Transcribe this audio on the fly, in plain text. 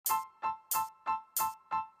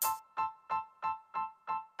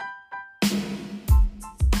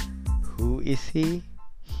is he?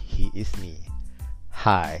 He is me.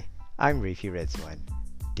 Hi, I'm Rafi Redzwan.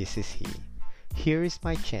 This is he. Here is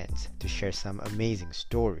my chance to share some amazing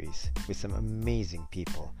stories with some amazing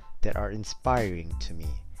people that are inspiring to me.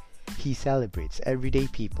 He celebrates everyday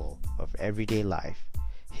people of everyday life.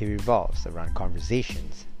 He revolves around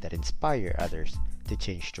conversations that inspire others to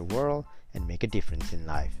change the world and make a difference in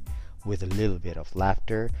life, with a little bit of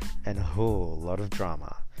laughter and a whole lot of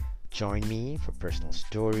drama. Join me for personal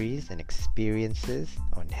stories and experiences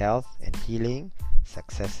on health and healing,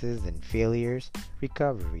 successes and failures,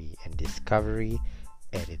 recovery and discovery,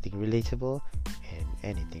 anything relatable, and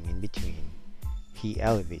anything in between. He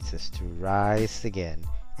elevates us to rise again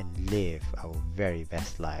and live our very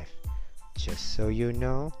best life. Just so you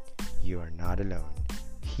know, you are not alone.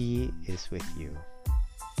 He is with you.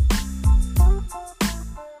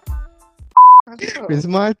 Apa? Prince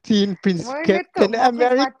Martin, Prince Mereka tu Captain mau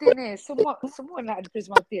Chris America Martin ni. Semua nak ada Chris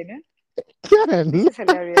Martin ya. This kan? is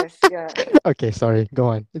hilarious. Yeah. Okay, sorry. Go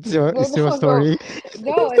on. No, It's your no, no. story.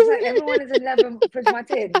 No, it's like everyone is in love with Chris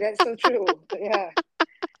Martin. That's so true. Yeah.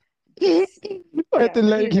 He's I had yeah, to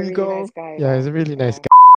but let he's a him really go. nice guy Yeah, he's lah. a really nice Yeah. guy.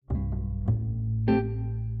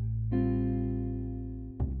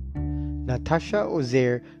 Natasha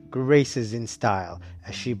Ozair graces in style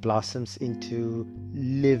as she blossoms into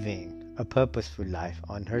living a purposeful life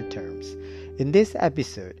on her terms. In this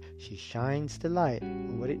episode, she shines the light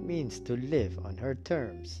on what it means to live on her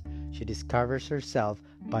terms. She discovers herself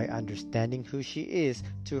by understanding who she is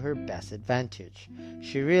to her best advantage.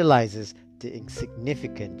 She realizes the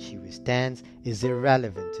insignificant she withstands is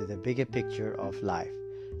irrelevant to the bigger picture of life.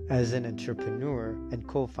 As an entrepreneur and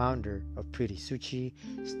co founder of Pretty Suchi,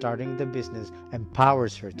 starting the business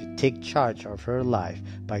empowers her to take charge of her life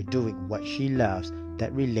by doing what she loves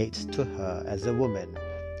that relates to her as a woman.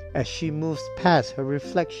 As she moves past her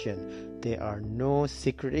reflection, there are no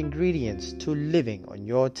secret ingredients to living on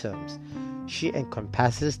your terms. She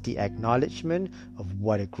encompasses the acknowledgement of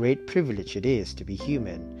what a great privilege it is to be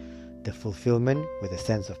human. The fulfillment with a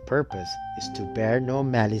sense of purpose is to bear no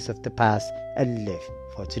malice of the past and live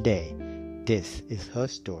for today. This is her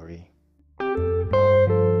story.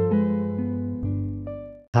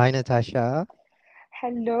 Hi, Natasha.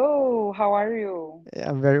 Hello, how are you?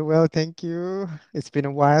 I'm very well, thank you. It's been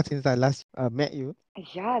a while since I last met you.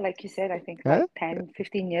 Yeah, like you said, I think Huh? like 10,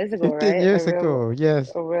 15 years ago, 15 right? years ago,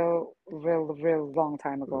 yes. Real long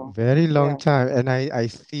time ago. Very long Yeah. time. And I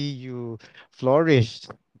see you flourish,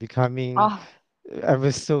 becoming Ah,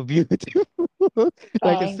 ever so beautiful,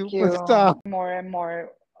 like a thank superstar. you. More and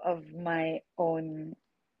more of my own,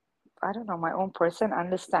 I don't know, my own person, Yeah.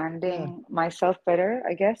 understanding myself better,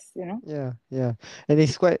 I guess. Yeah. And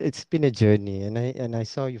it's been a journey. And I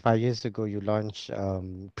saw you 5 years ago you launched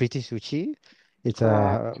Pretty Suchi. It's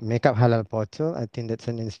a Correct. makeup halal portal. I think that's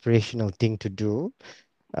an inspirational thing to do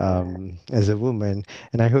Yeah. as a woman.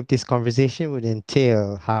 And I hope this conversation would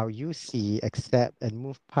entail how you see, accept, and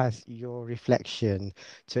move past your reflection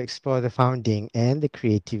to explore the founding and the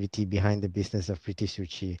creativity behind the business of Pretty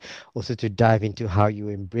Suchi. Also, to dive into how you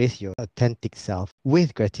embrace your authentic self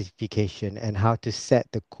with gratification and how to set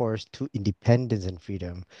the course to independence and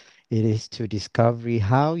freedom. It is to discover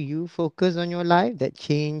how you focus on your life that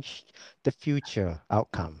changed the future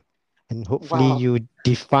outcome. And hopefully Wow. you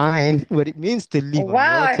define what it means to live on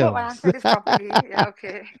Wow, your I hope I terms answered this properly. Yeah,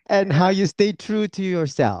 okay. and how Yeah. you stay true to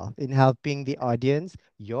yourself in helping the audience,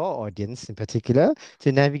 your audience in particular,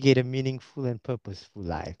 to navigate a meaningful and purposeful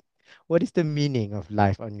life. What is the meaning of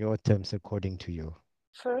life on your terms according to you?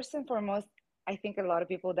 First and foremost, I think a lot of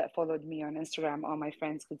people that followed me on Instagram or my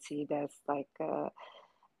friends could see there's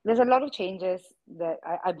a lot of changes that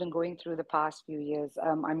I've been going through the past few years.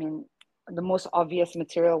 I mean, the most obvious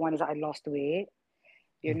material one is I lost weight.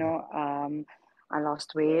 You Mhm, know, um, I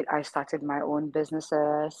lost weight. I started my own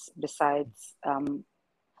businesses besides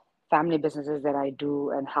family businesses that I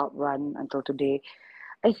do and help run until today.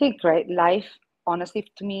 I think, right, life,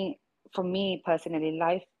 honestly, to me, for me personally,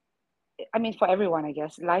 life, I mean, for everyone, I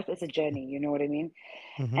guess, life is a journey, you know what I mean?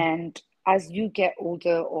 mhm, And as you get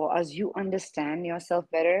older or as you understand yourself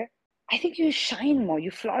better, I think you shine more,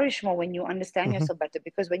 you flourish more when you understand mhm, yourself better.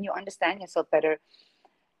 Because when you understand yourself better,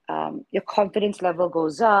 your confidence level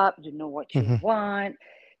goes up, you know what you mhm, want,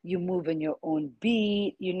 you move in your own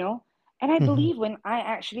beat. And I mhm, believe when I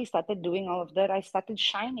actually started doing all of that, I started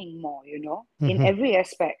shining more, in mhm, every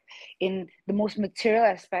aspect, in the most material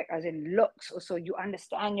aspect, as in looks. Also, you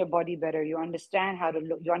understand your body better, you understand how to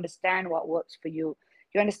look, you understand what works for you,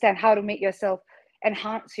 you understand how to make yourself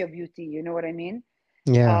enhance your beauty, you know what I mean?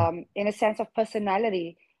 yeah. In a sense of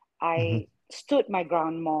personality, Mhm, I stood my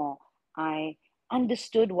ground more. I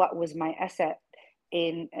understood what was my asset.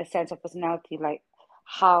 in a sense of personality, like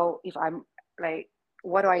how if I'm like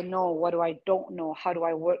what do I know, what do I don't know, how do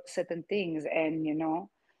I work certain things, and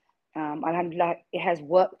alhamdulillah, it has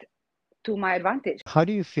worked to my advantage. How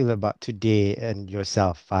do you feel about today and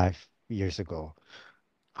yourself 5 years ago?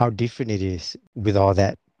 How different it is with all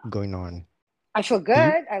that going on? I feel Do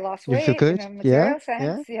you good. I lost you feel weight in good? a Yeah, material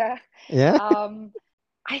sense. yeah, Yeah. yeah. Um,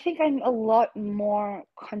 I think I'm a lot more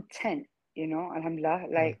content, alhamdulillah,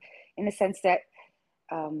 Mm, like in the sense that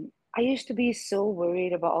I used to be so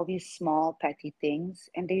worried about all these small, petty things,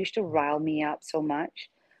 and they used to rile me up so much.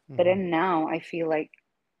 But mhm, then now I feel like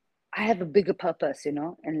I have a bigger purpose, in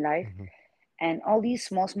life. mhm, And all these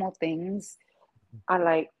small, small things are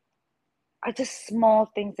like, are just small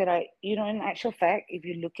things that in actual fact, if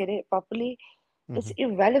you look at it properly, it's mhm.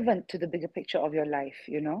 irrelevant to the bigger picture of your life.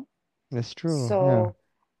 That's true. Yeah.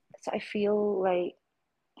 So, I feel like,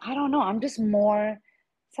 I don't know, I'm just more,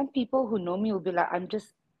 some people who know me will be like,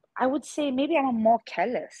 I would say maybe I'm more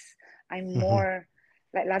careless. I'm Mhm. more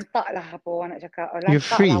like lantak lah apa orang nak cakap, or You're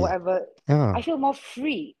lantak lah, free. whatever. I Yeah. feel more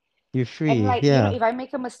free. You're And free. like, Yeah. if I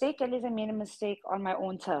make a mistake, at least I made a mistake on my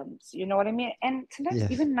own terms. You know what I mean? And sometimes Yes.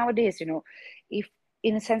 even nowadays, if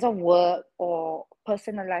in a sense of work or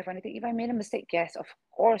personal life or anything, if I made a mistake, yes, of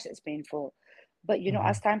course it's painful. But Mhm,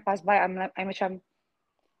 as time passed by,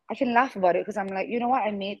 I can laugh about it because I'm like, you know what?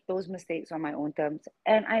 I made those mistakes on my own terms,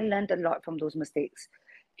 and I learned a lot from those mistakes.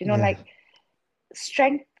 yeah. Like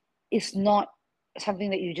strength is not something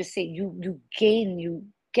that you just say. You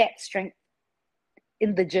get strength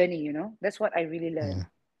in the journey. That's what I really Yeah. learned.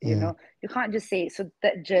 Yeah. You can't just say it. So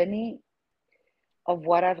that journey of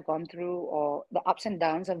what I've gone through or the ups and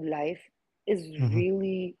downs of life is Mhm.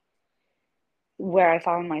 really where I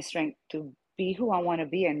found my strength to be who I want to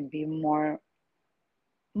be and be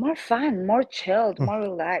more fun, more chilled, Mm, more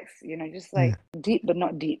relaxed, just yeah. like deep but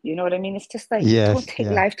not deep. You know what I mean? It's just like don't Yes. take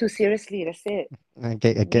Yeah. life too seriously. That's it. I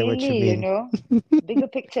get what you Really, mean. bigger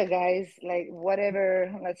picture, guys. Like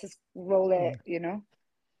whatever, let's just roll it.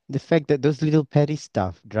 The fact that those little petty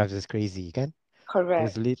stuff drives us crazy, can?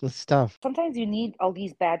 Those Correct. little stuff. Sometimes you need all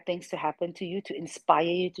these bad things to happen to you to inspire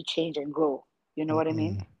you to change and grow. You know what I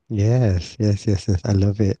mean? Mm-mm. Yes, yes, yes, yes. I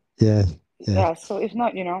love it. Yes, yes. Yeah. So if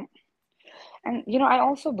not, and I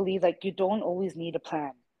also believe like you don't always need a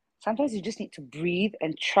plan. Sometimes you just need to breathe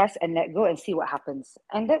and trust and let go and see what happens.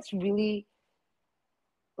 And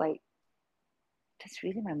like that's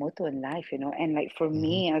really my motto in life. And like for Hmm.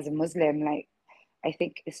 me as a Muslim, like I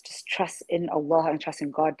think it's just trust in Allah and trust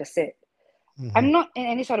in God. That's it. Hmm. I'm not in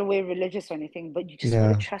any sort of way religious or anything, but you just got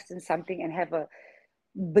to Yeah, trust in something and have a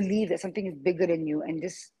believe that something is bigger than you and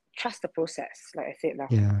just trust the process. Like I said, lah.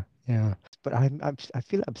 yeah, yeah. But I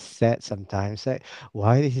feel upset sometimes. Like,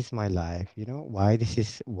 why this is my life? Why this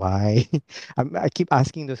is why? I keep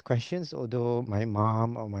asking those questions. Although my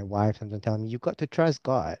mom or my wife sometimes tell me, you got to trust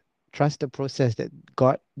God, trust the process that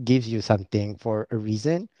God gives you something for a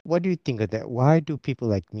reason. What do you think of that? Why do people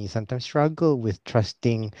like me sometimes struggle with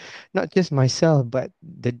trusting, not just myself, but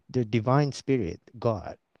the divine spirit,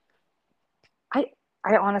 God? I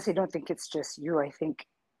I honestly don't think it's just you. I think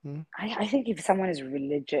Hmm? I think if someone is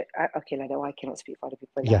religious, okay, like that, I cannot speak for other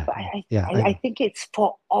people lah. Yeah, But yeah, yeah. I I know. think it's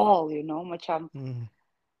for all, macam Mm-hmm.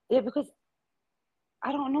 yeah, because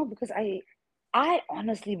I don't know, because I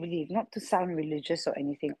honestly believe, not to sound religious or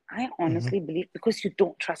anything, I Mm-hmm. honestly believe because you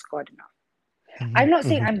don't trust God enough. Mm-hmm. I'm not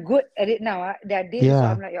saying Mm-hmm. I'm good at it now. There are days also Yeah.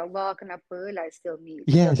 I'm like, Ya Allah, kenapa like still me?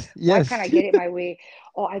 Still, Yes, why can't yes. I get it my way?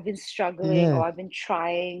 Or I've been struggling, Yes. or I've been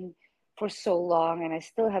trying for so long and I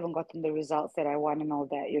still haven't gotten the results that I want and all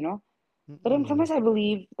that. But then Mm-mm. sometimes I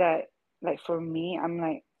believe that, like for me, I'm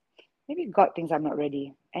like, maybe God thinks I'm not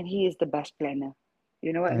ready and He is the best planner.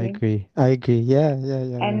 You know what I I mean? agree. I agree. Yeah, yeah,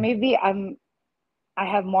 yeah, And yeah. maybe I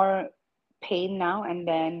have more pain now, and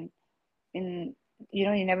then in you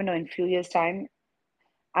never know, in few years time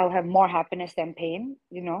I'll have more happiness than pain.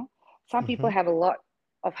 Some Mm-hmm. people have a lot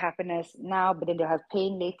of happiness now, but then they'll have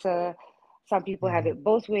pain later. Some people have Mm-hmm. it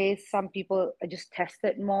both ways. Some people are just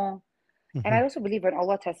tested more. And Mm-hmm. I also believe when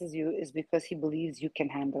Allah tests you is because He believes you can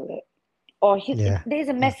handle it. Or Yeah. there's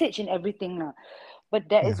a Yeah. message in everything now. But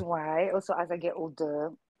that is Yeah. why also as I get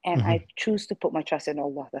older and Mm-hmm. I choose to put my trust in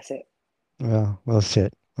Allah. That's it. Well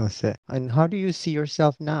said. Well said. And how do you see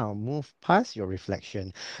yourself now? Move past your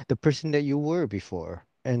reflection, the person that you were before,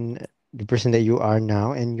 and the person that you are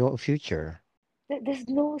now, and your future. There's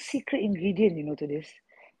no secret ingredient to this.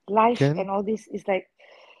 Life Ken? and all this is like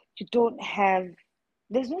you don't have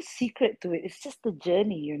there's no secret to it. It's just the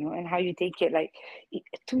journey, and how you take it. Like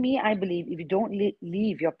to me, I believe if you don't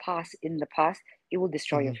leave your past in the past, it will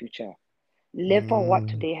destroy your Mm-hmm. future. Live for what Mm,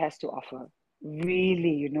 today has to offer.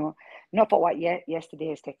 Really, not for what yesterday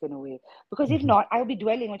has taken away. Because if Mhm. not, I'll be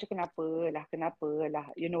dwelling macam kenapa lah.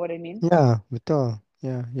 You know what I mean? Yeah, betul.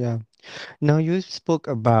 Yeah, yeah. Now you spoke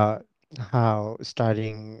about how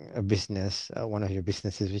starting a business, one of your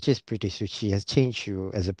businesses, which is Pretty Sushi, has changed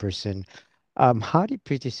you as a person. How did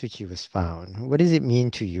Pretty Sushi was found? What does it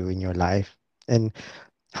mean to you in your life? And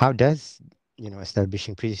how does,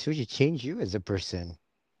 establishing Pretty Sushi change you as a person?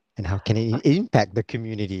 And how can it impact the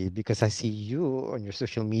community? Because I see you on your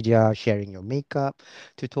social media sharing your makeup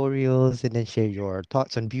tutorials and then share your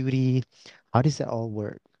thoughts on beauty. How does that all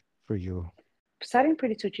work for you? Starting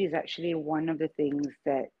Pretty Suchi is actually one of the things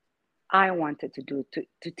that I wanted to do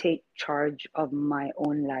to take charge of my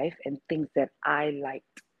own life and things that I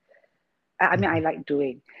Mhm, like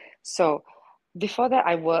doing. So before that,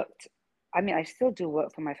 I still do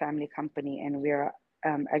work for my family company, and we're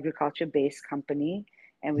agriculture-based company,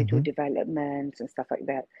 and we do mhm. developments and stuff like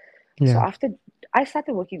that. So Yeah. after I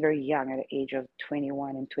started working very young at the age of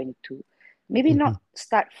 21 and 22. Maybe Mhm, not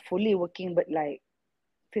start fully working, but like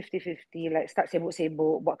 50-50, like start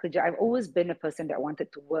sibuk-sibuk, buat kerja. I've always been a person that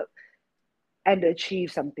wanted to work and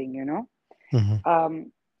achieve something. mhm,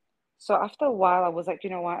 Um, so after a while, I was like, you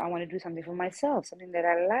know what, I want to do something for myself, something that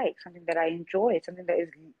I like, something that I enjoy, something that is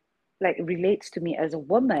like relates to me as a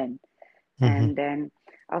woman. mhm, And then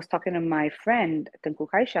I was talking to my friend Tengku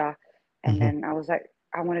Kaisha, and mhm. then I was like,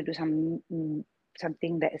 I want to do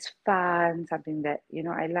something that is fun, something that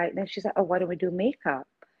I like. Then she's like, oh, why don't we do makeup?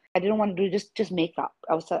 I didn't want to do just makeup.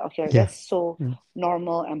 I was like, okay, Yeah. that's so Mm,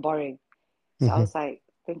 normal and boring. So I mhm. was like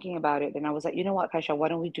thinking about it. Then I was like, you know what, Kaisha, why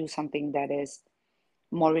don't we do something that is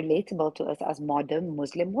more relatable to us as modern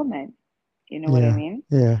Muslim women? You know what I Yeah. mean?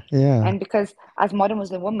 Yeah. Yeah. And because as modern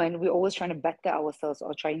Muslim women, we're always trying to better ourselves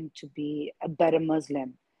or trying to be a better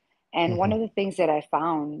Muslim. And one Mhm, of the things that I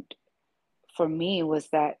found for me was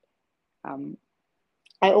that um,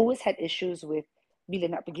 I always had issues with bila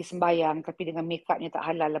nak pergi sembayang tapi dengan makeup niya tak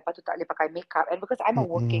halal, lepas tu tak boleh pakai makeup. And because I'm a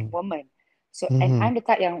working mhm, woman, and mhm. I'm the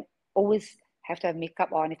type yang always have to have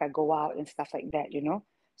makeup on if I go out and stuff like that.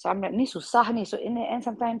 So I'm like, ni susah ni. So in the end,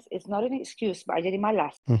 sometimes it's not an excuse, but I jadi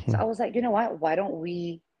malas. So Mhm, I was like, you know what? Why don't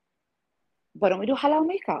we do halal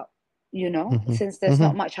makeup? mhm, Since there's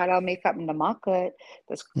not mhm, much halal makeup in the market,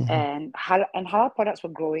 mhm. and halal products were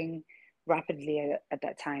growing rapidly at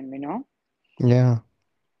that time. Yeah.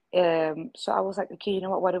 So I was like, okay, you know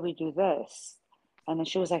what? Why don't we do this? And then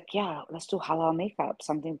she was like, yeah, let's do halal makeup,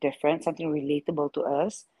 something different, something relatable to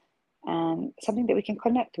us, and something that we can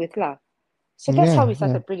connect with, lah. So that's how Yeah. we Yeah.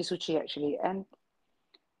 started Pretty Suchi actually. And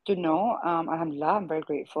Alhamdulillah, I'm very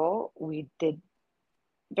grateful. We did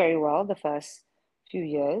very well the first few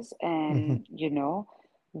years, Mhm, and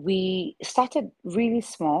we started really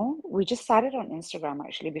small. We just started on Instagram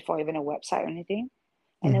actually before even a website or anything,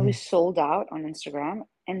 and then we mhm. sold out on Instagram,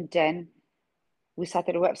 and then we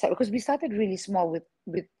started a website because we started really small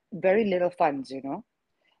with very little funds.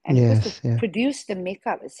 And because to Yes. Yeah. produce the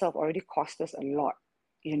makeup itself already cost us a lot,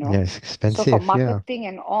 you know. Yes. So for Expensive. Yeah. marketing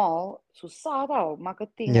and all, susah tau,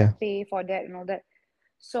 marketing Yeah. and pay for that and all that.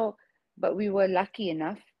 So, but we were lucky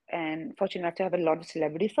enough and fortunate enough to have a lot of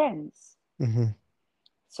celebrity friends. Mhm,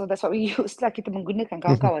 So that's what we use lah, kita menggunakan mhm.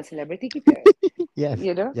 kawan-kawan selebriti kita, Yes.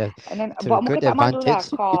 you know. Yes. And then To a buat muka good tak malu lah,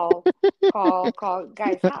 advantage. call,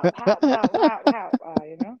 guys, help,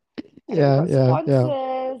 and then we Yeah. got Yeah. Yeah.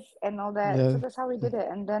 sponsors and all that. So Yeah. that's how we did it.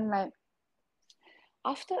 And then like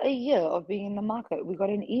after a year of being in the market, we got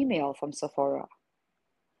an email from Sephora.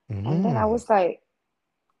 And then I Mm. was like,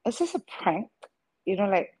 is this a prank?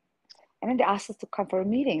 Like, and then they asked us to come for a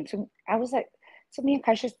meeting. So I was like, so me and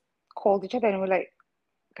Kaisha called each other and we're like,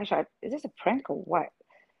 Kaisha, is this a prank or what?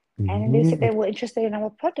 And then they said Mm. they were interested in our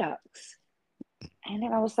products. And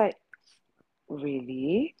then I was like,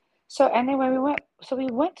 really? So, and then we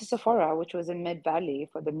went to Sephora, which was in Mid Valley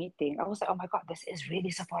for the meeting. I was like, oh my God, this is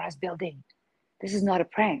really Sephora's building. This is not a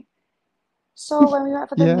prank. So when we went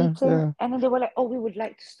for the Yeah. meeting, Yeah. and then they were like, "Oh, we would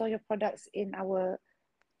like to store your products in our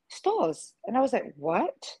stores," and I was like,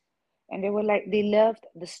 "What?" And they were like, they loved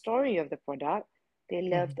the story of the product, they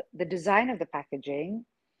Mhm, loved the design of the packaging,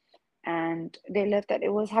 and they loved that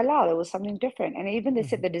it was halal. It was something different, and even they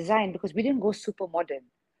said mhm, the design because we didn't go super modern.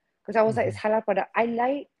 Because I was like, it's mhm, halal product.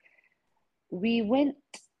 We went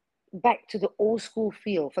back to the old school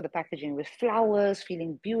feel for the packaging with flowers,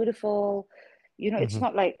 feeling beautiful. It's mhm.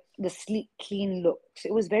 not like the sleek, clean looks.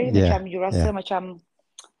 It was very Yeah. macam you rasa Yeah. macam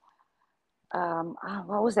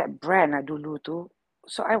what was that brand dulu tu?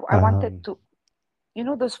 So I wanted Um. to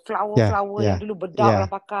those Yeah. flower yang Yeah. dulu bedak orang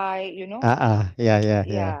Yeah. pakai. Yeah. Yeah.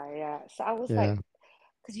 Yeah. Yeah. So I was like, Yeah.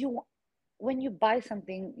 because when you buy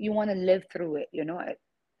something, you want to live through it.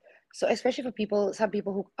 So especially for people, some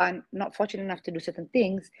people who are not fortunate enough to do certain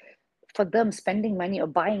things, for them spending money or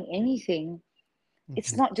buying anything,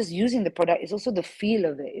 it's Mhm. not just using the product, it's also the feel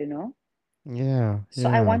of it, you know? Yeah, So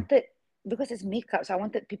I yeah. wanted, because it's makeup, so I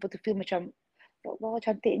wanted people to feel macam, "Ya Allah,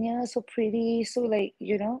 cantiknya, so pretty, so like,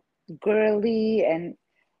 girly." And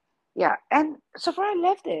yeah, and Sephora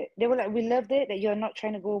loved it. They were like, "We loved it that you're not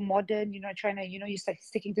trying to go modern, you're not trying to, you start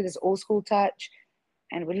sticking to this old school touch,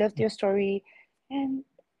 and we loved your story." And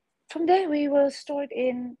from there, we were stored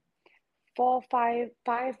in five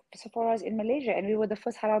Sephora's in Malaysia, and we were the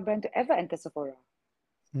first halal brand to ever enter Sephora.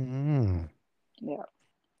 Mm. Yeah,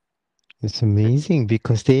 It's amazing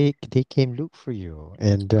because they came look for you,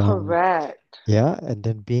 and correct, yeah, and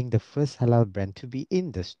then being the first halal brand to be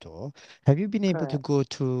in the store. Have you been able to correct. go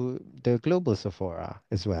to the global Sephora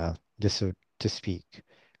as well, just so to speak?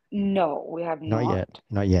 No, we have Not not. yet,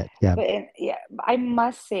 not yet. Yeah. Yeah, I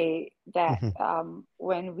must say that Mm-hmm,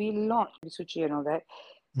 when we launched Bisuchi and all that,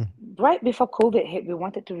 mm-hmm, right before COVID hit, we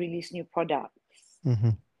wanted to release new products. mm-hmm,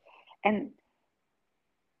 And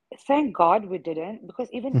thank God we didn't, because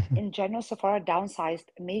even mm-hmm, in general, Sephora downsized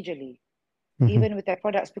majorly, mm-hmm, even with their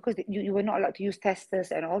products, because you were not allowed to use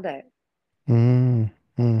testers and all that. mm-hmm,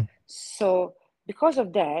 So because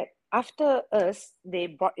of that, after us, they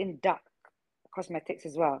brought in Duck Cosmetics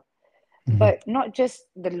as well. mm-hmm, But not just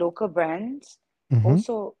the local brands, mm-hmm,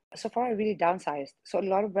 also Sephora really downsized. So a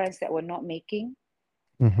lot of brands that were not making,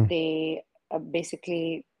 mm-hmm. they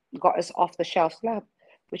basically got us off the shelves lah,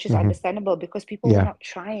 which is Mm-hmm. understandable because people were Yeah, not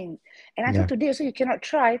trying. And until yeah. today, also you cannot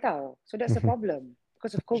try tau. So that's the Mm-hmm. problem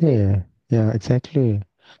because of COVID. Yeah, yeah, exactly.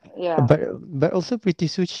 Yeah. But also Pretty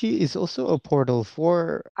Sushi is also a portal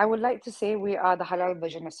for. I would like to say we are the halal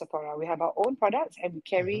version of Sephora. We have our own products and we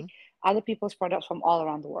carry Mm-hmm. other people's products from all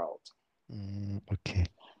around the world. Okay.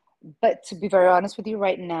 But to be very honest with you,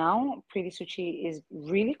 right now, Pretty Suchi is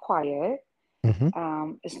really quiet. Mm-hmm.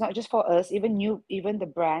 It's not just for us, even the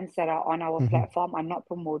brands that are on our Mm-hmm. platform are not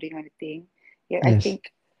promoting anything. Yeah, I Yes.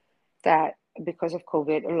 think that because of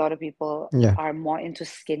COVID, a lot of people Yeah. are more into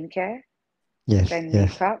skincare Yes. than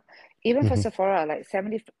Yes. makeup. Even for Mm-hmm. Sephora, like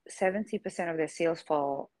 70% of their sales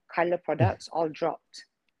for color products all dropped.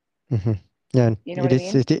 Mm-hmm. Yeah. And You know what it I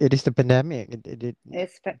is. mean? It is the pandemic. And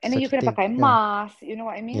It's then you such a can thing. pakai Yeah. mask, you know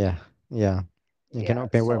what I mean? Yeah. Yeah. You Yeah,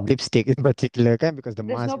 cannot wear so lipstick in particular, kan? Because the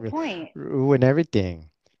there's mask no will point. ruin everything.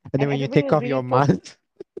 And then And when you everybody take was off really your mask,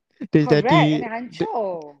 there's that correct and the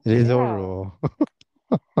hancur. Yeah. Rizoro.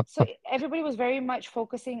 So everybody was very much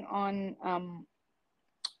focusing on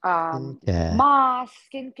Skincare. mask,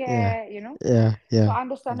 Yeah. skincare, Yeah. So Yeah. Mm.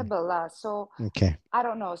 understandable lah. So Okay. I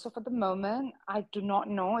don't know. So for the moment, I do not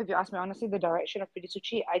know. If you ask me honestly, the direction of Pretty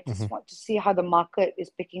Suchi, I Mm-hmm. just want to see how the market is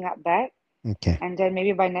picking up back. Okay. And then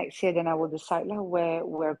maybe by next year, then I will decide lah where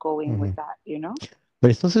we're going Mm-hmm. with that.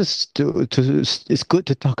 But it's also it's good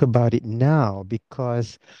to talk about it now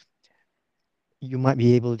because you might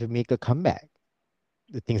be able to make a comeback.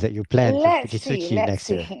 The things that you plan for Let's Pretty see. Sushi Let's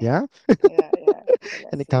next year, see. yeah, Yeah, yeah. So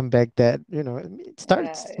and let's a see. comeback that it Yeah,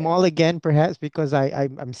 starts yeah. small again, perhaps because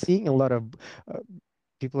I'm seeing a lot of uh,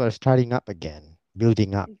 people are starting up again,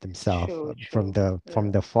 building up themselves True, from true. the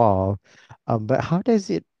Yeah. fall. But how does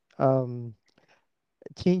it um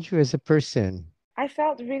change you as a person? I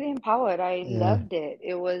felt really empowered. I Yeah, loved it.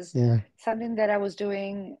 It was yeah. something that I was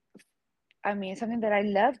doing. I mean, something that I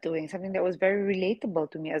love doing, something that was very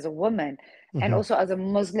relatable to me as a woman and Mm-hmm, also as a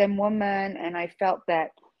Muslim woman. And I felt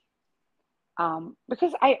that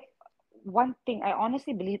because one thing, I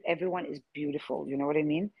honestly believe everyone is beautiful, you know what I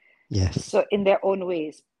mean? yes. So, in their own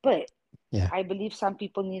ways. But Yeah. I believe some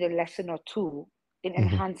people need a lesson or two in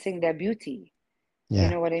Mm-hmm, enhancing their beauty. You yeah.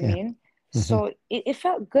 know what I Yeah. mean? Mm-hmm, So it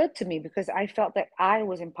felt good to me because I felt that I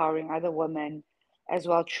was empowering other women as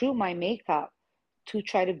well through my makeup to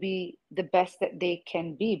try to be the best that they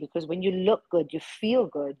can be. Because when you look good, you feel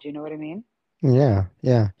good. You know what I mean? yeah.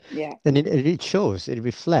 Yeah. Yeah, And it shows, it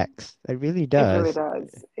reflects. It really it really does.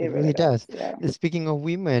 does. It It really really does. does. Yeah. And speaking of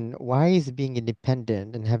women, why is being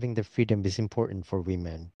independent and having the freedom is important for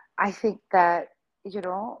women? I think that,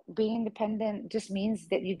 being independent just means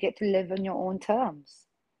that you get to live on your own terms.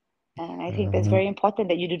 And I think that's Uh, very important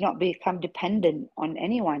that you do not become dependent on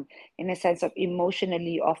anyone in a sense of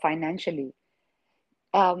emotionally or financially.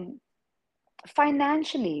 Um,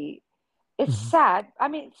 Financially, it's mhm, sad. I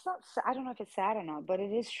mean, it's not, I don't know if it's sad or not, but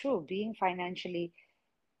it is true. Being financially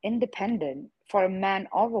independent for a man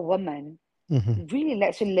or a woman mhm. really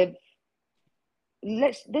lets you live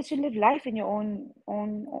life in your own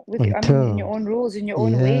with On I mean in your terms. own rules, in your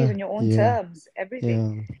own ways, Yeah, on your own yeah, terms, everything.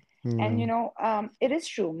 yeah, And yeah. it is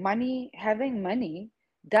true. Having money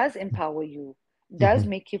does empower you, does Mhm,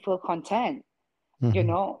 make you feel content. you Hmm.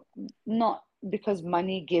 know, not because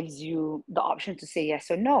money gives you the option to say yes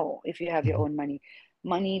or no if you have your Hmm. own money.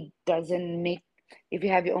 Money doesn't make, if you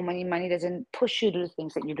have your own money, money doesn't push you to do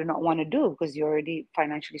things that you do not want to do because you're already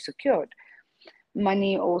financially secured.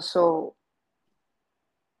 Money also,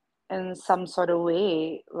 in some sort of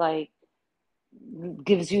way, like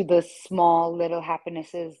gives you the small little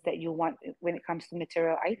happinesses that you want when it comes to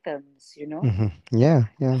material items, you know. Hmm. Yeah,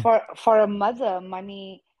 yeah, For a mother,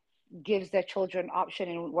 money gives their children option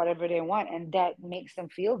in whatever they want, and that makes them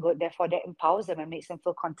feel good, therefore that empowers them and makes them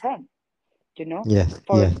feel content, you know. yes,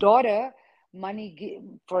 For a yes. daughter,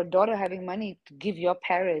 for a daughter, having money to give your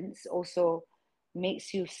parents also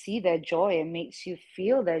makes you see their joy and makes you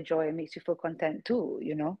feel their joy and makes you feel content too,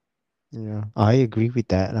 you know. Yeah, I agree with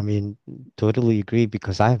that. I mean, totally agree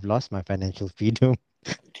because I have lost my financial freedom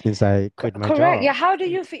since I quit my Correct. Yeah, job. how do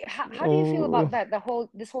you feel, how do you feel Oh, about that,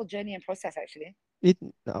 this whole journey and process actually? it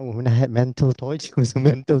when I had mental torture, it was a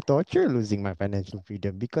mental torture losing my financial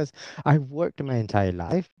freedom because I worked my entire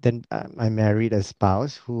life. Then I married a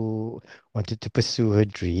spouse who wanted to pursue her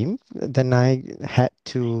dream. Then I had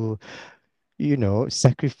to,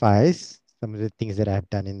 sacrifice some of the things that I've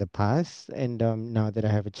done in the past. And now that I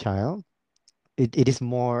have a child, it is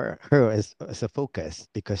more her as a focus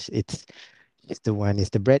because it's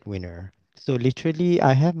the breadwinner. So literally,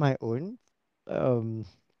 I have my own um,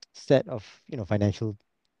 set of financial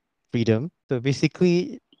freedom. So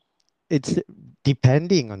basically, it's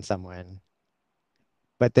depending on someone,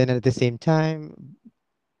 but then at the same time,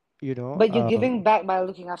 you know, But you're giving um, back by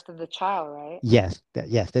looking after the child, right? yes,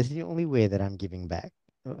 that's the only way that I'm giving back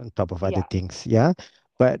on top of other Yeah. things. Yeah,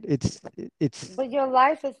 but it's But your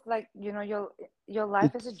life is like, you know, your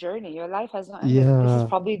life is a it's journey. Your life has not ended. This is yeah,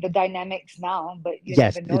 probably the dynamics now, but you yes,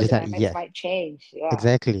 never it know. is that Dynamics yes. might change. Yeah.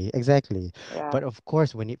 Exactly. Yeah. But of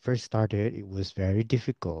course, when it first started, it was very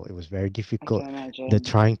difficult. It was very I difficult. can The imagine.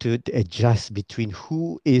 trying to adjust between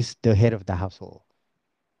who is the head of the household.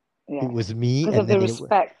 It Yes. was me, Because and of the then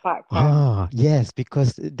respect part. yes,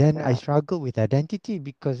 because then I Yeah. struggle with identity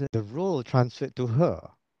because the role transferred to her.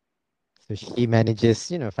 So she manages,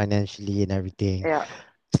 financially and everything. Yeah.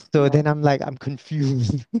 So Yeah. then I'm like, I'm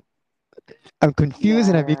confused. I'm confused,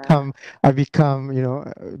 and Yeah. Yeah.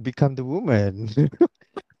 become the woman.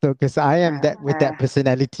 So, because I am that with that Uh,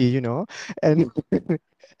 personality, and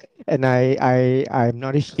I'm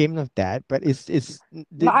not ashamed of that, but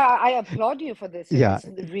no, I applaud you for this. You know, yeah,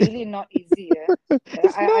 it's really not easy. Yeah.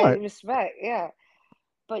 it's I not. respect. Yeah.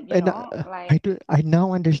 But And I like do. I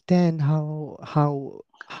now understand how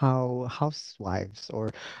housewives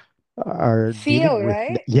or are feel, dealing with.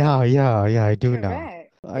 right? Yeah. I do now.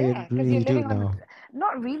 Correct. I Yeah, because you're really do living on now.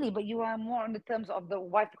 not really, but you are more on the terms of the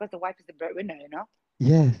wife because the wife is the breadwinner, you know?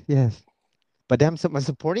 Yes. But I'm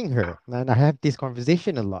supporting her, and I have this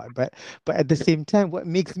conversation a lot. But at the same time, what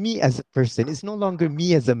makes me as a person is no longer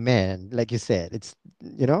me as a man, like you said. It's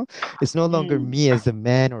no longer Mm. me as a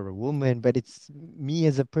man or a woman, but it's me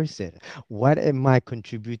as a person. What am I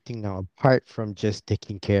contributing now apart from just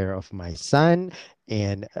taking care of my son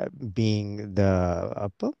and being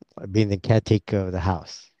the caretaker of the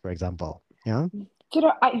house, for example? Yeah.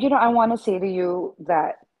 I want to say to you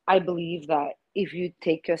that I believe that if you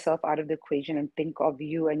take yourself out of the equation and think of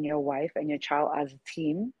you and your wife and your child as a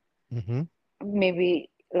team, Mm-hmm. maybe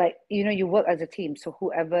like you work as a team, so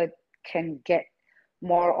whoever can get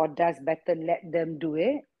more or does better, let them do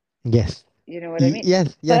it. Yes. You know what I mean?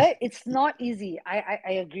 Yes. But it's not easy. I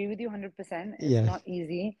agree with you 100%. It's Yes. not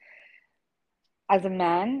easy as a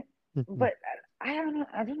man, Mhm. but I don't know,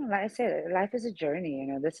 like I said, life is a journey,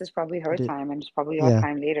 this is probably her It is. time and it's probably your Yeah.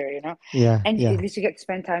 time later, and at Yeah. least you get to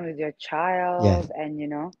spend time with your Yes. child and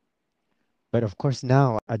But of course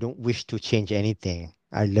now I don't wish to change anything.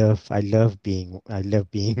 I love being I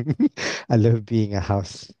love being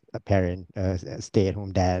a parent, a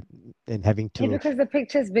stay-at-home dad and having yeah, to because the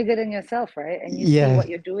picture is bigger than yourself, right? And you see yes, what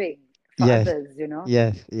you're doing for yes, others.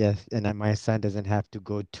 yes. And then my son doesn't have to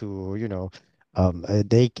go to, a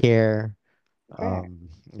daycare. Correct.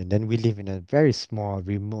 And then we live in a very small,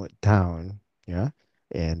 remote town. Yeah.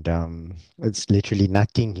 And it's literally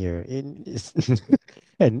nothing here.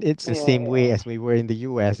 And it's the Yeah, same way yeah. as we were in the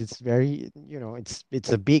US. It's very,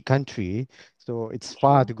 it's a big country, so it's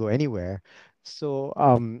far True. to go anywhere. So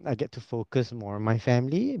I get to focus more on my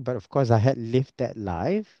family. But of course, I had lived that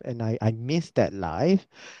life, and I miss that life.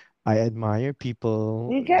 I admire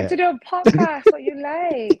people You get to that do a podcast what you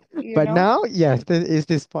like, but now, yes, there is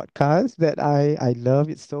this podcast that I love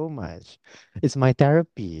it so much. It's my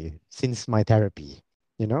therapy since my therapy.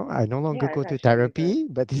 I no longer Yeah, go it's to actually good. therapy,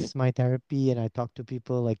 but this is my therapy, and I talk to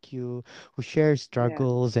people like you who share Yeah,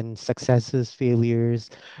 struggles and successes, failures,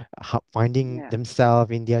 how, finding yeah.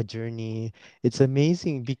 themselves in their journey. It's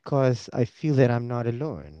amazing because I feel that I'm not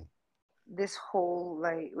alone. This whole,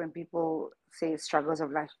 like, when people say struggles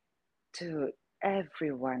of life, dude,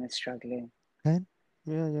 everyone is struggling. And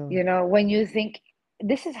yeah, yeah. When you think,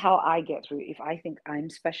 this is how I get through. If I think I'm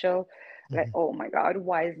special, like, Hmm. oh my God,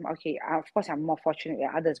 why is okay? Of course, I'm more fortunate than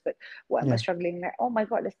others, but why am I Yeah, struggling? Like, oh my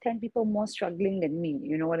God, there's 10 people more struggling than me.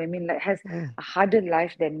 You know what I mean? Like, has mm, a harder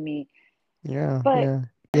life than me. yeah, But yeah,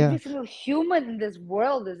 yeah. every single human in this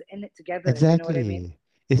world is in it together. You know what I mean? Exactly.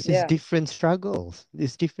 It's just Yeah. different struggles.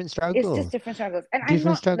 It's different It's just struggles. different struggles. And I'm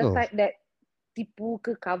Different not the struggles. type that tipu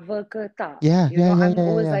ke cover ke tak. Yeah, yeah, yeah, I'm yeah,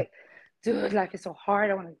 always yeah. like, dude, life is so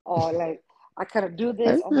hard. I want to, or like, I cannot do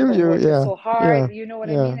I this. Oh my feel God, you. work is Yeah, so hard. yeah, You know what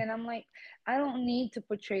I mean? yeah. And I'm like, I don't need to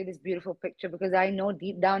portray this beautiful picture because I know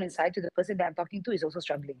deep down inside to the person that I'm talking to is also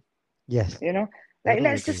struggling. Yes, You know, like, totally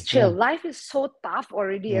let's agree. just chill. Yeah, Life is so tough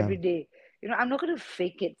already yeah. every day. I'm not going to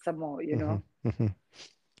fake it some more, Mm-hmm, mm-hmm.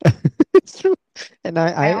 It's true. And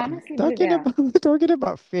I I honestly believe, talking yeah. about talking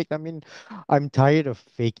about fake. I mean, I'm tired of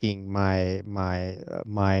faking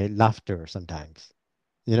my laughter sometimes.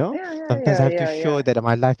 Yeah, yeah, Sometimes I yeah, have to yeah, show yeah. that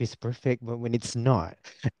my life is perfect when it's not.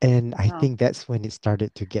 And I Uh-huh. think that's when it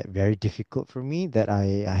started to get very difficult for me that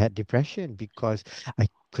I had depression because I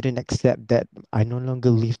couldn't accept that I no longer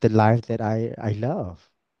live the life that I love.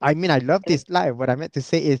 I mean, I love Like, this life. What I meant to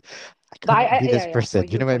say is I but cannot be yeah, this yeah, for person.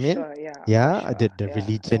 You you know what I for mean? sure. Yeah, for Yeah, sure. Yeah,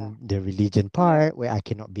 yeah, the religion yeah, part where I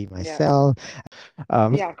cannot be yeah. myself.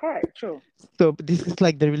 Um, Yeah, correct. True. so but this is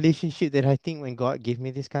like the relationship that I think when God gave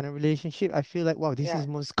me this kind of relationship, I feel like wow, this Yeah, is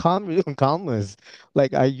most calm, calmest.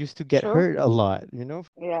 Like I used to get true. hurt a lot.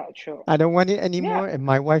 Yeah, true. I don't want it Yeah. anymore. And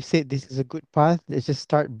my wife said this is a good path. Let's just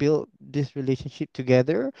start build this relationship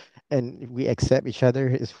together, and we accept each other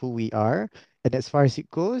as who we are. And as far as it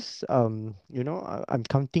goes, I'm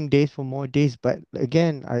counting days for more days. But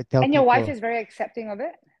again, I tell And your wife people is very accepting of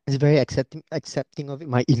it? is very accepting of it.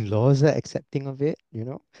 My in-laws are accepting of it.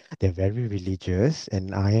 They're very religious,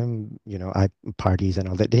 and I am, I parties and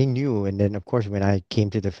all that. They knew, and then of course when I came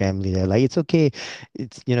to the family, they're like, it's okay.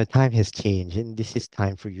 It's time has changed, and this is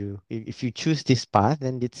time for you. If you choose this path,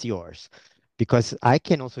 then it's yours. Because I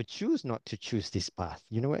can also choose not to choose this path.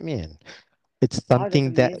 You know what I mean? It's Wow, that's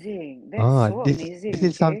something that amazing. That's so this amazing,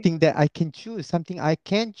 is okay? something that I can choose, something I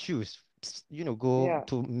can choose. Go Yeah,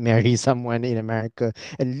 to marry someone in America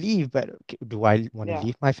and leave. But do I want to yeah,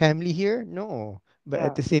 leave my family here? No. But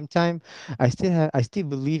at yeah. the same time, I still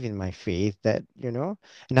believe in my faith that,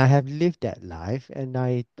 and I have lived that life, and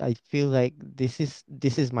I feel like this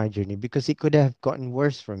is my journey because it could have gotten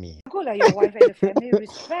worse for me. Good lah, your wife and the family.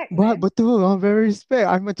 Respect, man. Betul, very respect.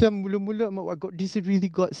 I macam mula-mula I got this really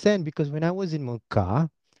got sent because when I was in Mecca,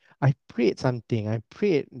 I prayed something. I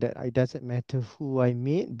prayed that it doesn't matter who I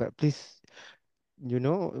meet, but please,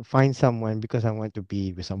 find someone because I want to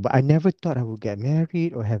be with someone. But I never thought I would get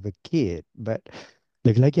married or have a kid. But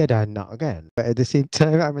lagi-lagi ada anak kan. But at the same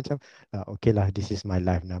time, I macam, okay lah, this is my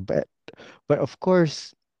life now. But of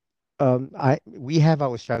course, we have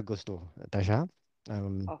our struggles too, Tasha.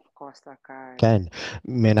 Um, Of course lah, Kai. Can.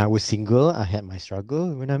 When I was single, I had my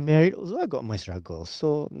struggle. When I'm married, also I got my struggle.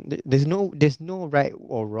 So there's no right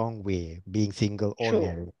or wrong way being single or True,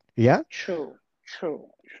 married. Yeah. true, true,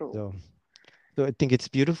 true. So so I think it's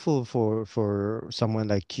beautiful for someone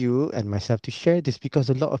like you and myself to share this because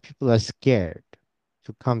a lot of people are scared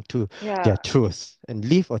to come to their Yeah, truth and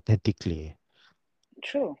live authentically.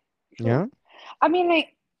 true, true. Yeah. I mean,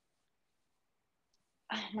 like,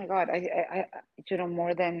 oh my God,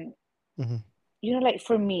 more than, Mm-hmm. like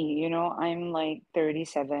for me, I'm like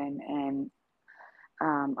 37 and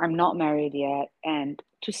I'm not married yet. And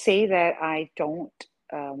to say that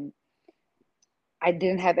um, I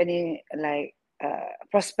didn't have any like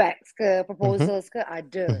prospects, ke, Mm-hmm. proposals, ke,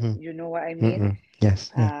 ada, Mm-hmm. you know what I mean? Mm-hmm.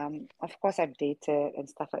 Yes. Yeah. Of course, I've dated and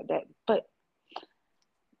stuff like that. But,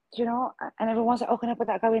 and everyone's like, oh, kenapa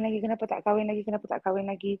tak kahwin lagi, kenapa tak kahwin lagi, kenapa tak kahwin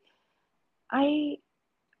lagi? I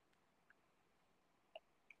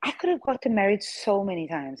I could have gotten married so many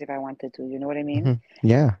times if I wanted to, you know what I mean? Mm-hmm.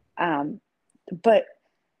 Yeah. Um, but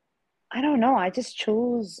I don't know. I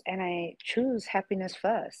choose happiness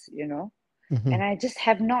first. Mm-hmm. And I just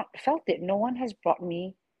have not felt it. No one has brought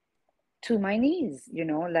me to my knees,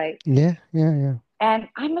 like, Yeah. Yeah. Yeah. and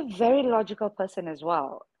I'm a very logical person as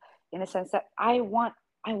well, in a sense that I want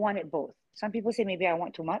it both. Some people say maybe I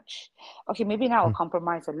want too much. Okay, maybe now I'll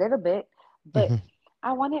compromise a little bit, but Mm-hmm.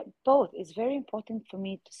 I want it both. It's very important for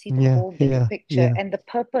me to see the Yeah, whole bigger yeah, picture yeah, and the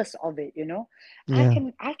purpose of it, you know. yeah.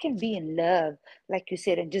 I can be in love, like you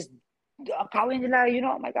said, and just kahwin je lah, you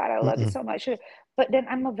know, oh my God, I love you Mm-mm. so much. But then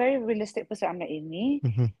I'm a very realistic person. I'm like, ini,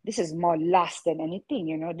 Mm-hmm. this is more lust than anything,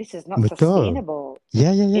 you know. This is not Betul. sustainable.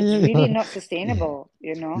 Yeah, yeah, yeah, It's yeah, yeah. really not Yeah. sustainable,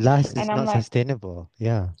 you know. Life And is I'm not like, sustainable.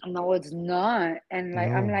 Yeah. no, it's not. And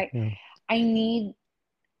like, I'm No. like, Yeah. I need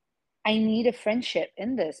I need a friendship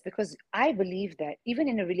in this because I believe that even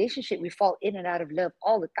in a relationship, we fall in and out of love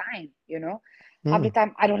all the time, you know. Half the Mm,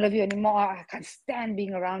 time, I don't love you anymore. I can't stand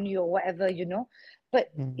being around you or whatever, you know. But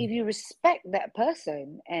mm. if you respect that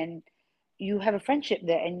person and you have a friendship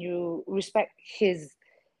there and you respect his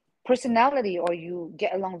personality or you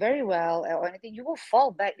get along very well or anything, you will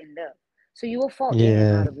fall back in love. So you will fall in and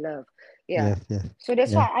Yeah. out of love. Yeah. Yes, yes. So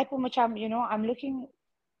that's Yeah. why I put macam, you know, I'm looking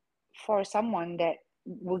for someone that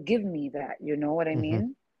will give me that, you know what I Mm-hmm.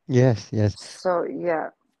 mean? Yes, yes. So yeah,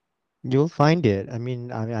 You'll find it.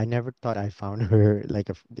 I never thought I found her like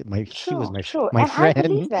she was true, true. my And I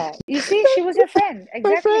believe friend. that. You see, she was your friend.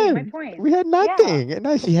 My Exactly, my friend. point. We had Yeah, nothing. And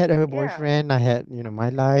now she had her yeah, boyfriend. I had, my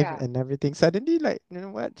life yeah. and everything. Suddenly, like, you know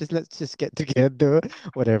what? Let's just get together.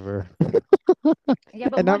 Whatever. Yeah,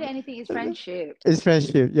 but And more I'm than anything is friendship. it's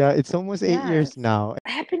friendship. Yeah, it's almost 8 years Yes. now.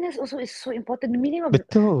 Happiness also is so important. The meaning of,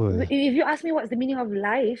 Betul. if you ask me what's the meaning of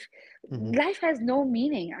life, Mm-hmm. life has no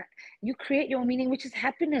meaning. You create your meaning, which is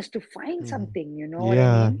happiness to find Mm-hmm. something, you know what I Yeah,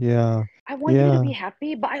 mean? yeah, I want you to be yeah,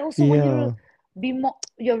 happy, but I also want you to yeah. be more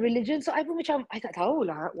your religion. So I pun macam, I tak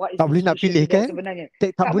tahulah what is Tak the boleh nak solution pilih to that kan? sebenarnya.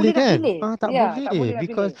 Tak Tak boleh boleh nak kan? pilih. Tak Ya, tak boleh boleh nak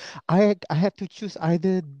because pilih. I have to choose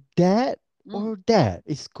either that Hmm, or that.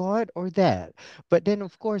 It's God or that. But then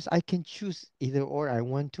of course I can choose either or I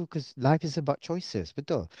want to because life is about choices.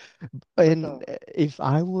 Betul. And betul. if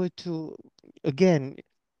I were to again,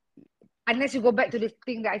 Unless you go back to this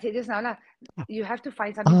thing that I said just now lah, you have to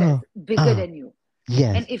find something that's ah, bigger ah, than you.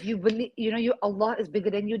 And yes. if you believe, you know, you Allah is bigger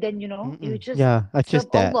than you, then you know, you Mm-mm. just Yeah, I serve choose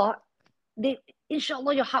that. Allah. Then,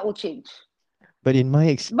 inshallah, your heart will change. But in my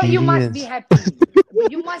But you must be experience, happy. But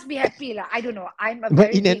you must be happy lah. I don't know. I'm a but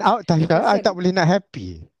very in and big out, Tasha, I tak person. boleh nak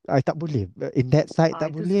happy. I tak boleh. In that side,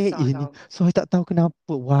 tak Itu boleh. susah In tau. so I tak tahu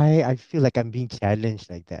kenapa. Why I feel like I'm being challenged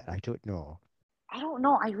like that. I don't know. I don't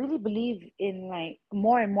know. I really believe in like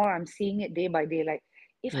more and more. I'm seeing it day by day. Like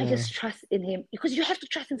if I Yeah. just trust in Him, because you have to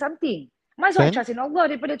trust in something. Might as well I Can? trust in Allah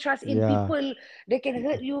daripada trust in Yeah. people. They can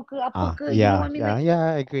hurt you ke apa ke. You know Yeah, what I mean? yeah, Like yeah.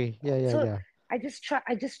 I agree. Yeah, yeah, so. yeah. I just try.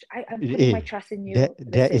 I'm putting my Eh, trust in that you.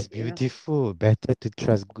 That's that it. is You know. beautiful. Better to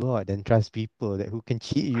trust God than trust people that who can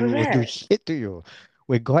cheat you or do Correct. shit to you.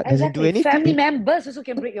 Where God doesn't do Exactly. Family anything. members also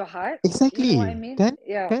can break your heart. You know what I Exactly. mean? Can?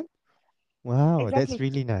 Yeah. Can? Wow, that's Exactly.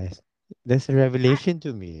 really nice. That's a I, revelation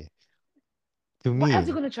to me. To what else me.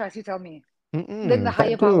 you gonna trust? You tell me. Then the Mm-mm.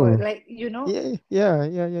 higher Tak power, tu. like you know. Yeah, yeah,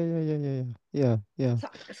 yeah, yeah, yeah, yeah, yeah, yeah, yeah.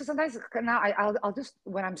 So sometimes now I'll just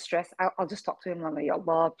when I'm stressed I'll just talk to him. I'm like, "Ya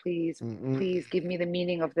Allah, please Mm-mm. please give me the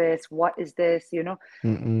meaning of this. What is this? You know?"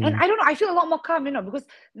 And Mm-mm. I don't know. I feel a lot more calm, you know, because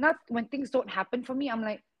not when things don't happen for me, I'm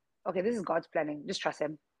like, okay, this is God's planning. Just trust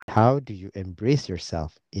Him. How do you embrace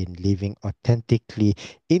yourself in living authentically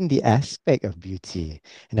in the aspect of beauty?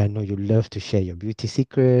 And I know you love to share your beauty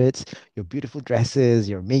secrets, your beautiful dresses,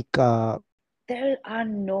 your makeup. There are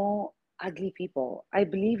no ugly people. I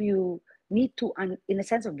believe you need to, in a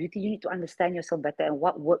sense of beauty, you need to understand yourself better and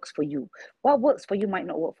what works for you. What works for you might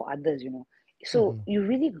not work for others, you know. So Mm-hmm. you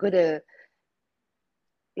really gotta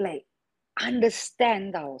like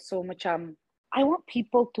understand now. So macam I want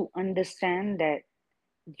people to understand that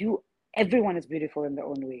you everyone is beautiful in their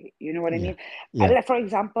own way. You know what I Yeah, mean? yeah. Like for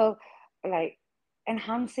example, like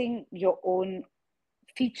enhancing your own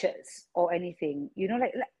features or anything. You know,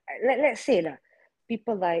 let's say lah,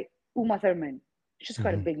 people like Uma Thurman. She's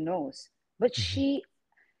got a Mm-hmm. big nose, but Mm-hmm. she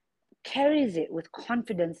carries it with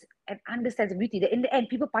confidence and understands the beauty. That in the end,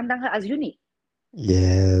 people pandang her as unique.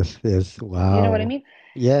 Yes, yes. You know what I Wow. mean?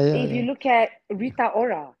 Yeah, yeah, If you yeah. look at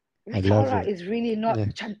I Rita love Ora it. is really not Yeah,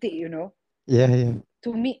 cantik, you know. yeah, yeah.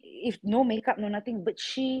 To me, if no makeup, no nothing, but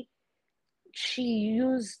she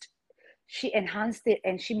used she enhanced it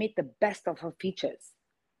and she made the best of her features.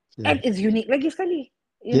 And Yes. it's unique lagi sekali.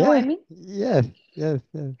 You know what I Yeah, mean? yes, yes,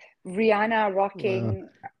 yes. Rihanna Wow. rocking,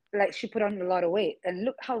 like she put on a lot of weight. And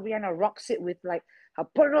look how Rihanna rocks it with like her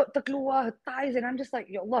perut terkeluar, her thighs. And I'm just like,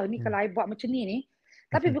 Ya Allah, ni Mm. kalau I buat macam ni.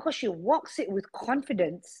 Tapi Mhm. because she walks it with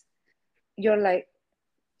confidence, you're like,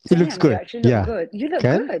 It looks damn, you good. actually look Yeah. good. You look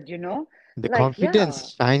Can? good, you know? The Like, yeah,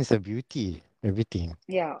 confidence shines the beauty, everything.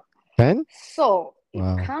 yeah. Can? So it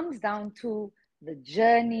Wow. comes down to the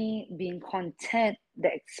journey, being content, the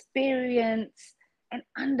experience, and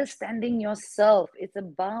understanding yourself. It's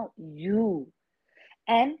about you.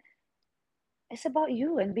 And it's about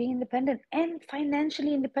you and being independent and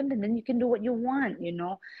financially independent. Then you can do what you want, you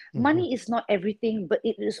know. Mm-hmm. Money is not everything, but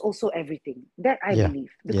it is also everything. That I Yeah.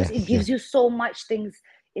 believe. Because it Yes. Yeah. gives you so much things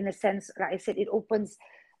in a sense. Like I said, it opens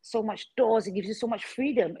so much doors, it gives you so much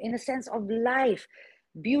freedom in a sense of life,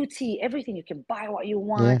 beauty, everything. You can buy what you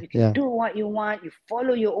Yeah. want, you can Yeah. do what you want, you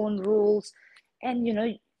follow your own rules. And you know,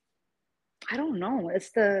 I don't know. It's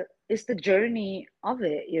the journey of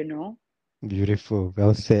it, you know. Beautiful.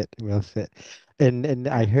 Well said. Well said. And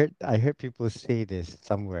I I, heard people say this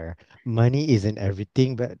somewhere. Money isn't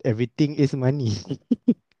everything, but everything is money.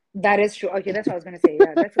 that is true. Okay, that's what I was gonna say.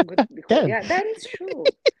 Yeah, that's a good quote. Can Yeah, that is true.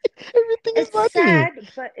 everything is It's money. sad,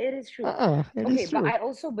 but it is true. It Okay, is but true. I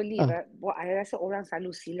also believe, Uh, what I rasa orang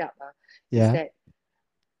selalu silap, is yeah. that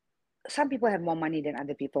some people have more money than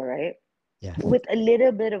other people, right? Yes. With a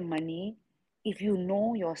little bit of money, if you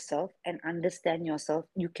know yourself and understand yourself,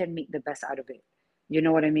 you can make the best out of it. You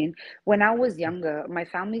know what I mean? When I was younger, my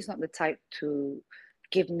family's not the type to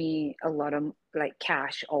give me a lot of like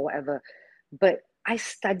cash or whatever, but I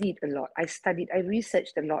studied a lot. I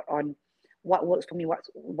researched a lot on what works for me,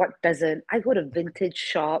 what doesn't. I go to vintage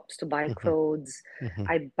shops to buy Mm-hmm. clothes. Mm-hmm.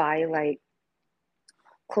 I buy like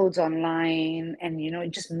clothes online and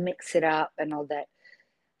just mix it up and all that.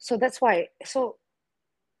 So that's why. So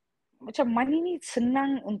macam money ni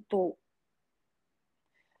senang untuk,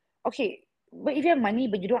 okay, but if you have money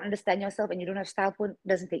but you don't understand yourself and you don't have style pun,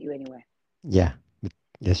 doesn't take you anywhere. Yeah.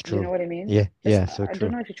 That's You true. know what I mean? Yeah. That's, Yeah. So I don't true.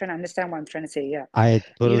 know if you're trying to understand what I'm trying to say. Yeah. I You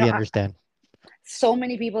know, totally understand. so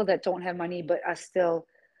many people that don't have money but are still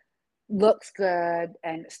looks good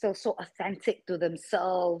and still so authentic to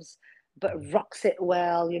themselves, but rocks it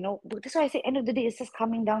well, you know. But that's why I say end of the day, it's just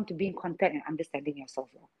coming down to being content and understanding yourself.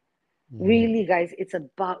 Mm. Really, guys, it's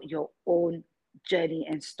about your own journey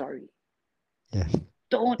and story. Yes.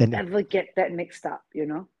 Don't And ever get that mixed up, you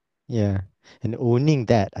know, yeah. And owning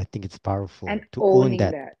that, I think it's and powerful. To own owning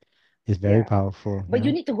that that. is very Yeah. powerful. But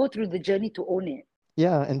you need to go through the journey to own it.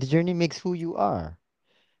 Yeah. And the journey makes who you are.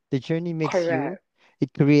 The journey makes you, Correct.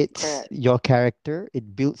 it creates Correct. your character,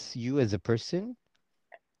 it builds you as a person,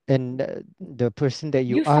 and the person that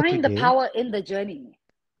you You are find the today. power in the journey.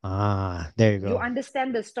 There you You go.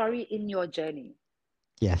 understand the story in your journey.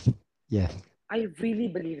 Yes, yes. I really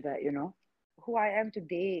believe that, you know. Who I am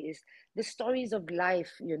today is the stories of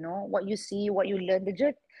life, you know, what you see, what you learn, the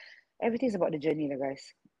journey. Everything's about the journey,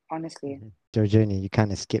 guys. Honestly. Your journey, you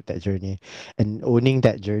can't escape that journey. And owning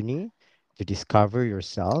that journey to discover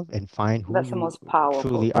yourself and find who That's the you most powerful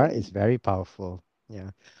truly are is thing. very powerful.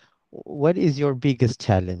 Yeah. What is your biggest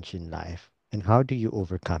challenge in life and how do you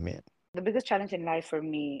overcome it? The biggest challenge in life for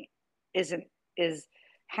me isn't is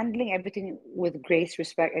handling everything with grace,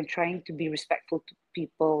 respect, and trying to be respectful to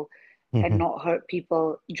people and Mm-hmm. not hurt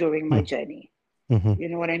people during my journey. Mm-hmm. You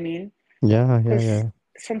know what I mean? Yeah, yeah, Because yeah.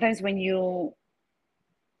 sometimes when you,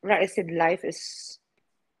 like I said, life,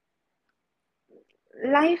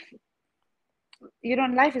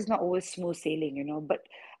 life is not always smooth sailing, you know. But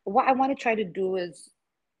what I want to try to do is,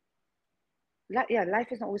 yeah,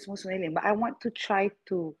 life is not always smooth sailing, but I want to try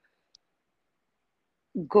to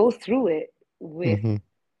go through it with Mm-hmm.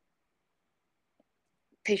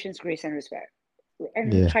 patience, grace, and respect.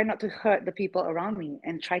 And Yeah. try not to hurt the people around me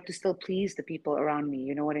and try to still please the people around me.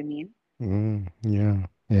 You know what I mean? Yeah.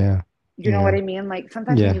 Yeah. You know what Yeah. I mean? Like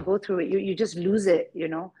sometimes when Yeah. you go through it, you just lose it, you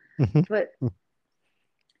know? Mm-hmm. But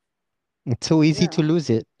It's so easy to yeah,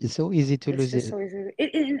 lose it. It's so easy to it's lose just it. so easy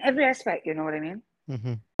in every aspect, you know what I mean?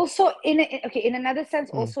 Mm-hmm. Also, okay, in another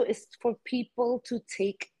sense, Mm. also is for people to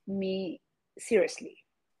take me seriously.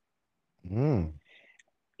 Mm.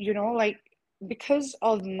 You know, like because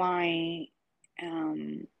of my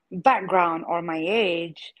background or my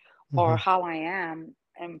age or Mm-hmm. how I am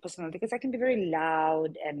and personality, because I can be very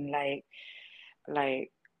loud and like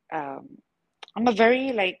um, I'm a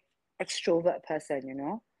very like extrovert person, you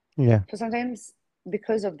know. Yeah. So sometimes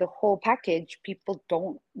because of the whole package, people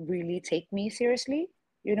don't really take me seriously.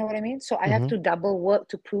 You know what I mean? So I have Mm-hmm. to double work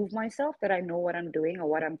to prove myself that I know what I'm doing or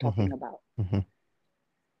what I'm Mm-hmm. talking about. Mm-hmm.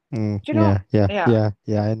 Mm. You know, Yeah. Yeah. yeah. Yeah.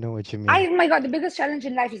 Yeah. I know what you mean. I my God, the biggest challenge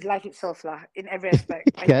in life is life itself, lah, in every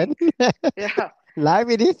aspect, I Can think. Yeah. life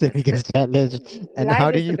it is the It's the biggest challenge. And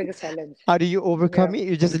life is the biggest challenge. how do you Yeah. overcome it?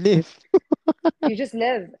 You just live. You just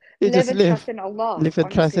live. You Live just and trust live. in Allah. Live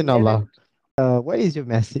and trust Honestly, in live Allah. and What is your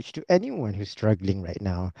message to anyone who's struggling right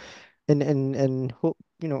now and hope,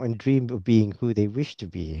 and dream of being who they wish to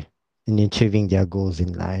be and achieving their goals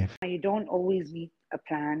in life? you don't always need a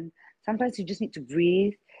plan. Sometimes you just need to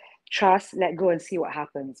breathe, trust, let go, and see what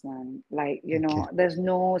happens, man. Like, Okay. there's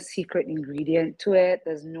no secret ingredient to it.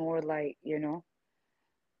 There's no like,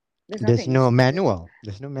 There's There's nothing. no manual.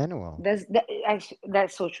 There's no manual. Actually,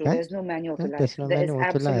 that's so true. Huh? There's no manual to Huh? life. There's no There is manual to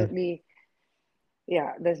life. absolutely,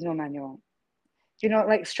 yeah, there's no manual.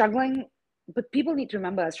 Like struggling, but people need to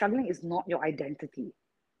remember struggling is not your identity.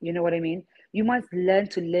 You know what I mean? You must learn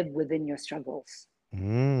to live within your struggles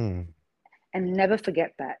Mm. and never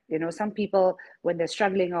forget that. Some people, when they're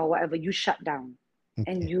struggling or whatever, you shut down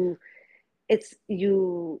and Okay. it's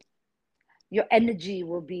you, your energy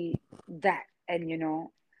will be that.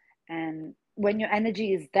 And when your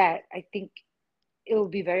energy is that, I think it will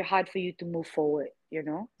be very hard for you to move forward,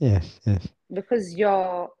 Yes. Yes. because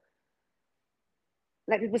you're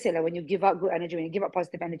like people say, like when you give out good energy, when you give out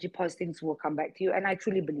positive energy, positive things will come back to you. And I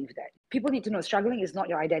truly believe that. People need to know struggling is not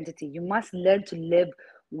your identity. You must learn to live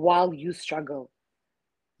while you struggle.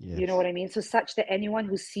 You know Yes. what I mean? So such that anyone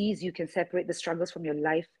who sees you can separate the struggles from your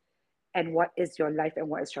life and what is your life and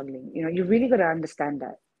what is struggling. You really got to understand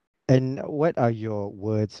that. And what are your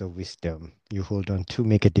words of wisdom you hold on to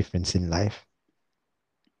make a difference in life?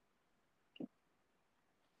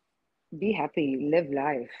 Be happy, live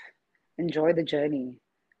life, enjoy the journey,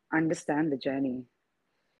 understand the journey.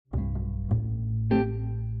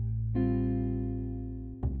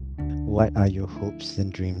 What are your hopes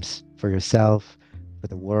and dreams for yourself, for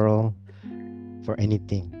the world, for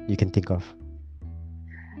anything you can think of?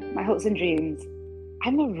 My hopes and dreams.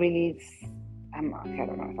 I'm a really, okay, I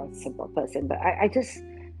don't know if I'm a simple person, but I just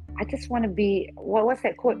want to be, what's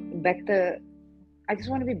that quote? Better. I just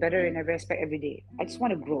want to be better in every aspect every day. I just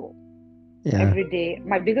want to grow Yeah. every day.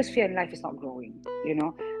 My biggest fear in life is not growing.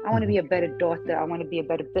 I want to Mhm. be a better daughter. I want to be a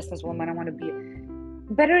better businesswoman. I want to be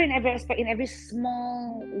better in every aspect, in every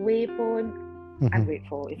small way. I'm Mhm.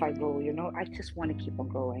 grateful if I grow. I just want to keep on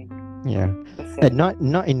growing. Yeah. That's And it.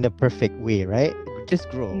 not in the perfect way, right? Just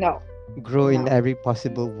grow. No, Grow in no, every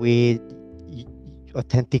possible way, y-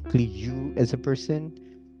 authentically you as a person,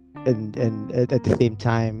 and at the same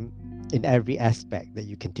time in every aspect that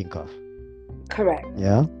you can think of. correct.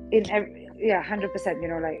 Yeah. In every, yeah, 100%.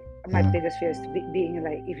 Like my Yeah. biggest fear is to being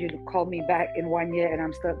like, if you call me back in 1 year and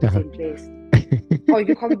I'm still at the Uh-huh. same place, or if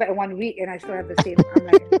you call me back in 1 week and I still have the same, I'm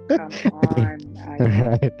like, come on,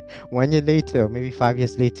 Anya. Right. 1 year later, maybe 5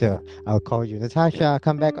 years later, I'll call you, Natasha.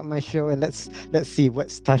 Come back on my show and let's see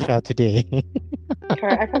what's Tasha today.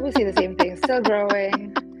 Correct. I probably see the same thing. Still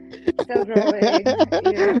growing, still growing.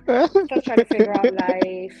 Still trying to figure out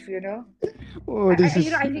life. Oh, this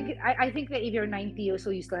is. I think that if you're 90 or so,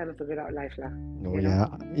 you still haven't figured out life, lah. Oh You know.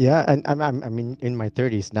 yeah, yeah, and I'm in my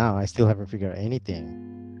 30s now. I still haven't figured out anything.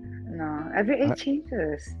 No, every Uh, age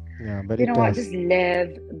changes. yeah, but You it know what? does. Just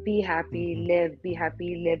live, be happy, Mhm. live, be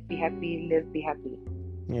happy, live, be happy, live, be happy.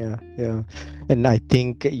 Yeah, yeah, and I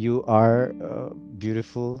think you are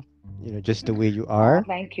beautiful. Just the way you Oh, are.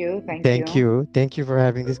 thank you, thank Thank you. you, thank you for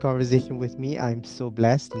having this conversation with me. I'm so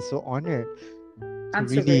blessed and so honored to I'm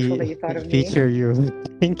so grateful that really you thought of me. feature you.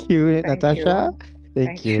 Thank you, Thank you, Natasha.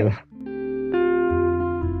 Thank thank you. you.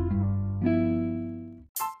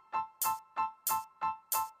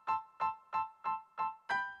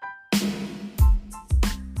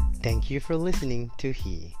 Thank you for listening to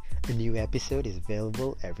He. A new episode is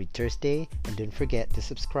available every Thursday, and don't forget to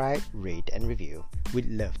subscribe, rate, and review. We'd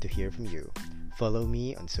love to hear from you. Follow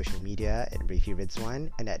me on social media at Rafi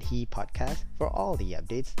Ridzwan and at He Podcast for all the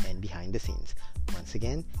updates and behind the scenes. Once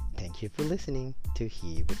again, thank you for listening to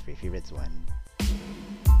He with Rafi Ridzwan.